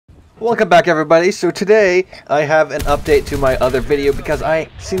Welcome back, everybody. So today I have an update to my other video because I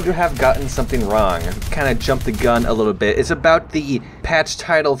seem to have gotten something wrong. Kind of jumped the gun a little bit. It's about the patch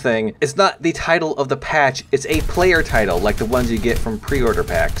title thing. It's not the title of the patch, it's a player title like the ones you get from pre-order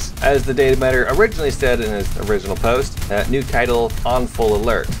packs. As the Dataminer originally said in his original post, new title on full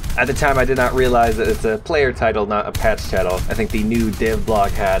alert. At the time I did not realize that it's a player title, not a patch title. I think the new Dev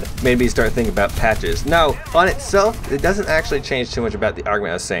Blog had made me start thinking about patches. Now, on itself, it doesn't actually change too much about the argument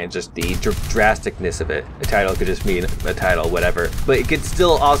I was saying, just the drasticness of it. A title could just mean a title, whatever. But it could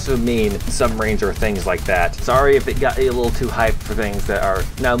still also mean some range or things like that. Sorry if it got a little too hyped for things that are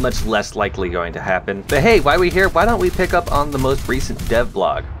now much less likely going to happen. But hey, while we're here, why don't we pick up on the most recent dev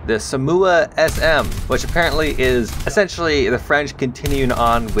blog? The SOMUA SM, which apparently is essentially the French continuing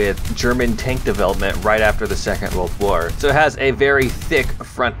on with German tank development right after the Second World War. So it has a very thick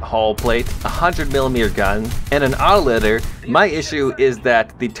front hull plate, a 100mm gun, and an autoloader. My issue is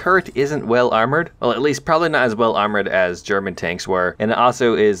that the turret isn't well armored. Well, at least probably not as well armored as German tanks were, and it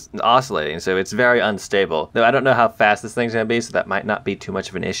also is oscillating, so it's very unstable. Though I don't know how fast this thing's gonna be, so that might not be too much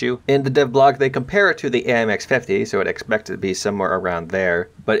of an issue. In the dev blog, they compare it to the AMX-50, so I'd expect it to be somewhere around there.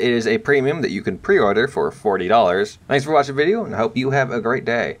 But it is a premium that you can pre-order for $40. Thanks for watching the video, and I hope you have a great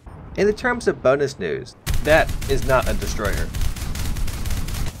day. In the terms of bonus news, that is not a destroyer.